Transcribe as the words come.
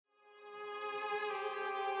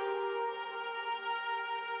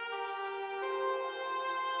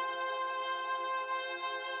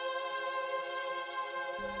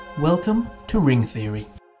Welcome to Ring Theory.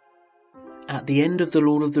 At the end of The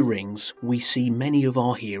Lord of the Rings, we see many of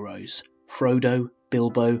our heroes, Frodo,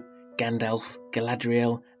 Bilbo, Gandalf,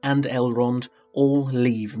 Galadriel and Elrond, all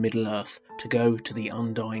leave Middle-earth to go to the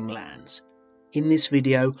Undying Lands. In this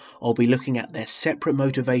video, I'll be looking at their separate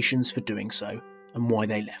motivations for doing so, and why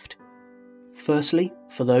they left. Firstly,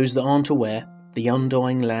 for those that aren't aware, the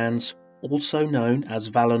Undying Lands, also known as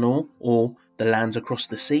Valinor or the Lands Across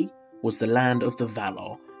the Sea, was the land of the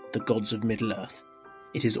Valar, the gods of Middle-earth.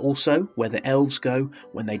 It is also where the elves go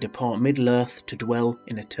when they depart Middle-earth to dwell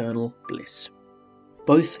in eternal bliss.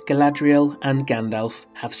 Both Galadriel and Gandalf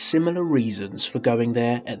have similar reasons for going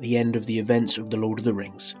there at the end of the events of The Lord of the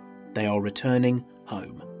Rings. They are returning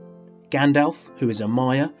home. Gandalf, who is a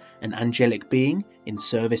Maya, an angelic being in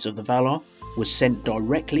service of the Valar, was sent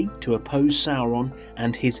directly to oppose Sauron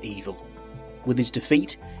and his evil. With his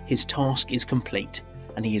defeat, his task is complete,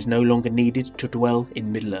 and he is no longer needed to dwell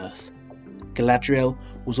in Middle-earth. Galadriel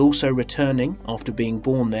was also returning after being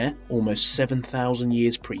born there almost 7,000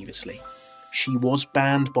 years previously. She was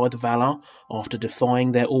banned by the Valar after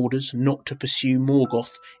defying their orders not to pursue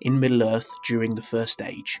Morgoth in Middle-earth during the First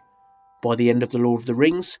Age. By the end of The Lord of the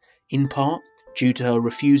Rings, in part due to her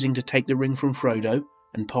refusing to take the ring from Frodo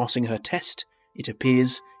and passing her test, it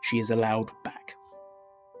appears she is allowed back.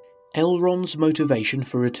 Elrond's motivation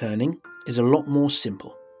for returning is a lot more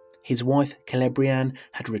simple. His wife Celebrian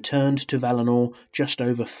had returned to Valinor just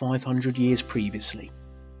over 500 years previously.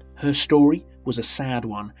 Her story was a sad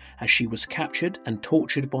one, as she was captured and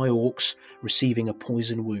tortured by orcs, receiving a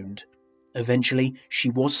poison wound. Eventually she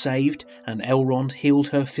was saved and Elrond healed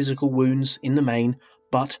her physical wounds in the main,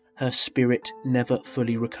 but her spirit never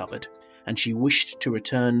fully recovered, and she wished to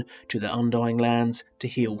return to the Undying Lands to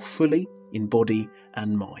heal fully in body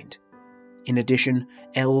and mind. In addition,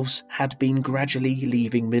 elves had been gradually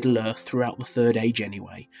leaving Middle-earth throughout the Third Age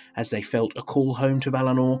anyway, as they felt a call home to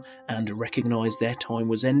Valinor and recognised their time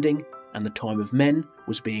was ending and the time of men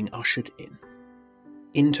was being ushered in.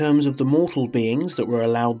 In terms of the mortal beings that were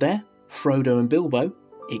allowed there, Frodo and Bilbo,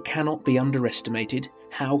 it cannot be underestimated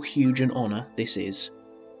how huge an honour this is.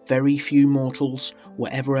 Very few mortals were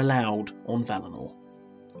ever allowed on Valinor.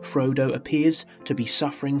 Frodo appears to be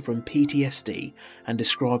suffering from PTSD and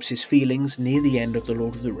describes his feelings near the end of The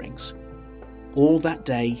Lord of the Rings. All that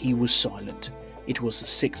day he was silent. It was the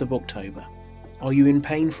 6th of October. "Are you in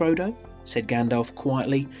pain, Frodo?" said Gandalf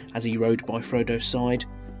quietly as he rode by Frodo's side.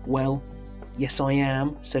 "Well, yes I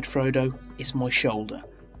am," said Frodo. "It's my shoulder.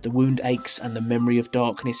 The wound aches and the memory of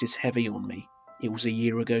darkness is heavy on me. It was a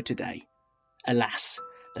year ago today." "Alas,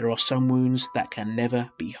 there are some wounds that can never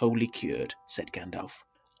be wholly cured," said Gandalf.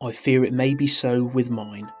 "I fear it may be so with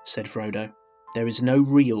mine," said Frodo. "There is no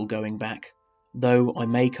real going back. Though I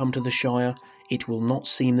may come to the Shire, it will not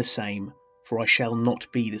seem the same, for I shall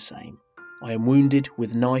not be the same. I am wounded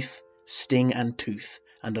with knife, sting and tooth,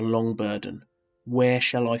 and a long burden. Where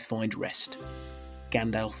shall I find rest?"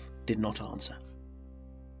 Gandalf did not answer.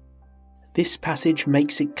 This passage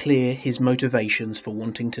makes it clear his motivations for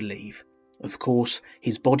wanting to leave. Of course,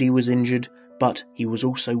 his body was injured, but he was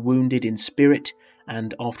also wounded in spirit,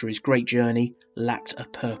 and after his great journey, lacked a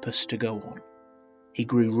purpose to go on. He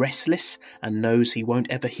grew restless and knows he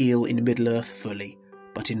won't ever heal in Middle-earth fully,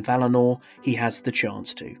 but in Valinor he has the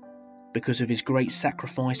chance to. Because of his great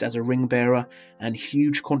sacrifice as a ring-bearer and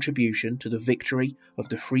huge contribution to the victory of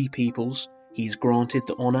the Free Peoples, he is granted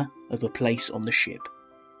the honour of a place on the ship.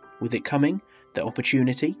 With it coming, the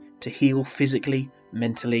opportunity to heal physically,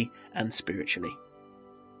 mentally and spiritually.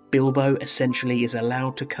 Bilbo essentially is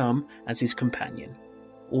allowed to come as his companion.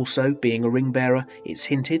 Also, being a ring-bearer, it's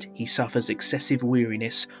hinted he suffers excessive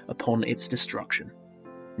weariness upon its destruction.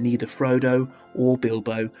 Neither Frodo or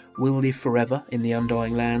Bilbo will live forever in the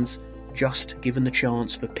Undying Lands, just given the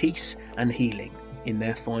chance for peace and healing in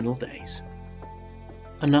their final days.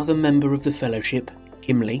 Another member of the Fellowship,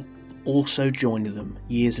 Gimli, also joined them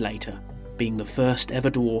years later, being the first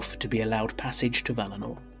ever dwarf to be allowed passage to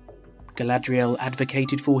Valinor. Galadriel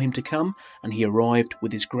advocated for him to come, and he arrived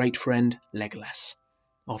with his great friend Legolas,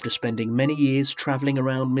 after spending many years travelling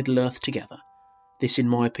around Middle-earth together. This, in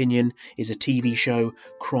my opinion, is a TV show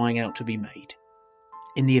crying out to be made.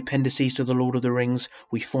 In the appendices to The Lord of the Rings,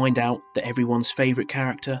 we find out that everyone's favourite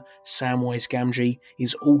character, Samwise Gamgee,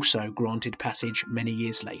 is also granted passage many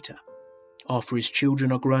years later. After his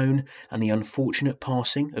children are grown and the unfortunate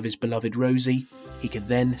passing of his beloved Rosie, he can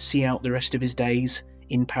then see out the rest of his days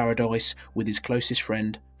in paradise with his closest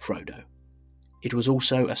friend, Frodo. It was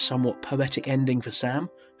also a somewhat poetic ending for Sam,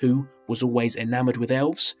 who was always enamoured with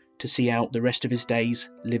elves, to see out the rest of his days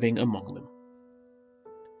living among them.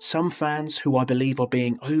 Some fans, who I believe are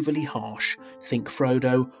being overly harsh, think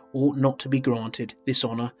Frodo ought not to be granted this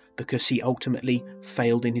honour because he ultimately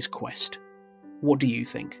failed in his quest. What do you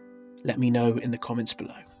think? Let me know in the comments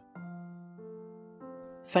below.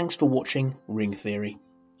 Thanks for watching Ring Theory.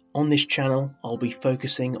 On this channel, I'll be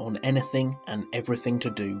focusing on anything and everything to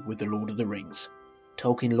do with the Lord of the Rings,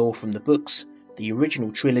 Tolkien lore from the books, the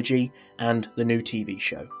original trilogy, and the new TV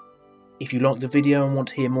show. If you liked the video and want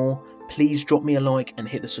to hear more, please drop me a like and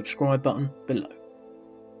hit the subscribe button below.